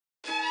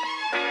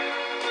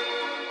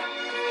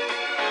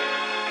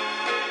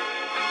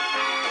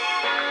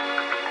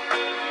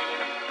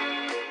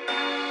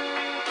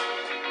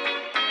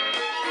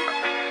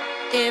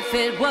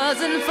If it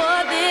wasn't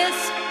for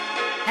this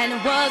and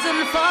it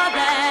wasn't for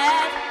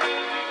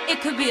that,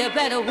 it could be a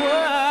better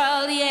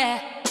world,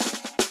 yeah.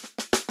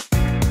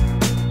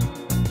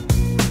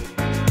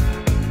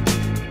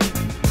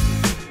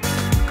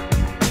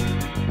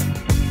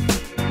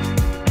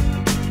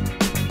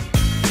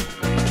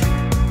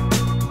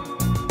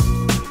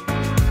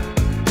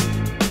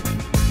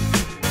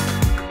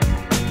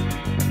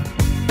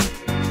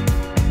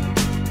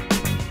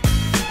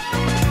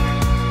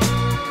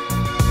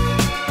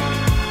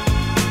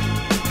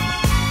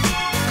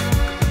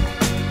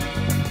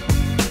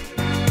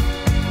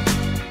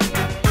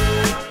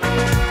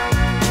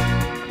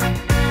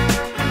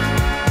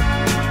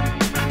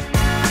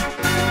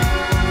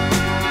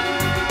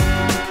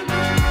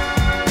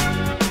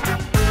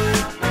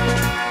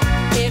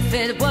 If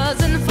it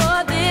wasn't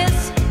for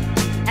this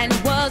and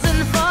it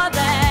wasn't for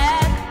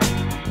that,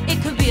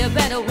 it could be a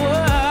better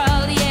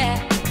world, yeah.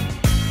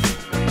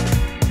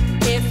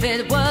 If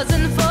it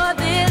wasn't for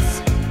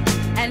this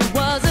and it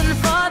wasn't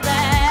for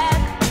that,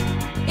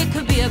 it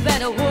could be a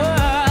better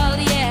world,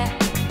 yeah.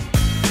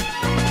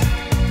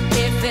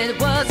 If it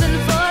wasn't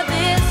for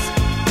this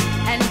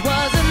and it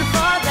wasn't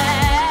for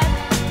that,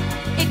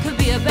 it could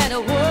be a better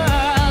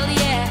world,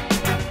 yeah.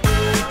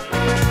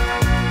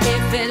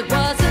 If it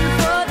wasn't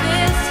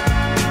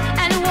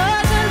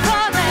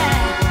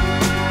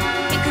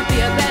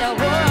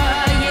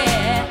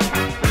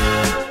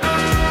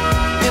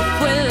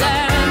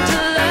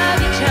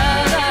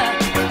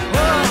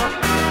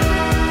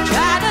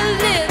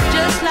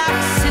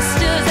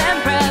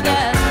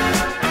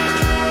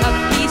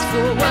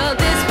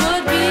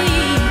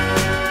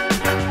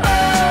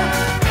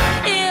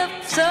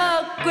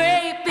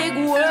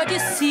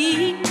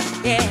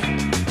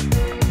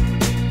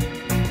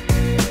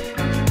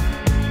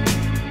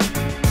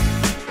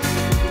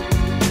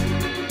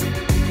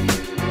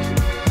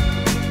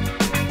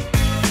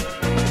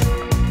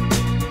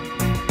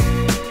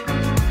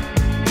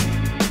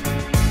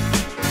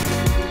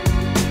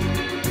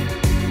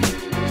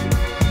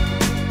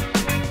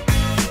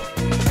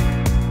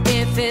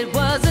If it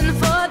wasn't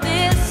for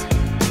this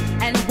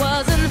and it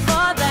wasn't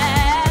for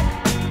that,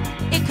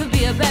 it could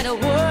be a better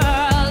world.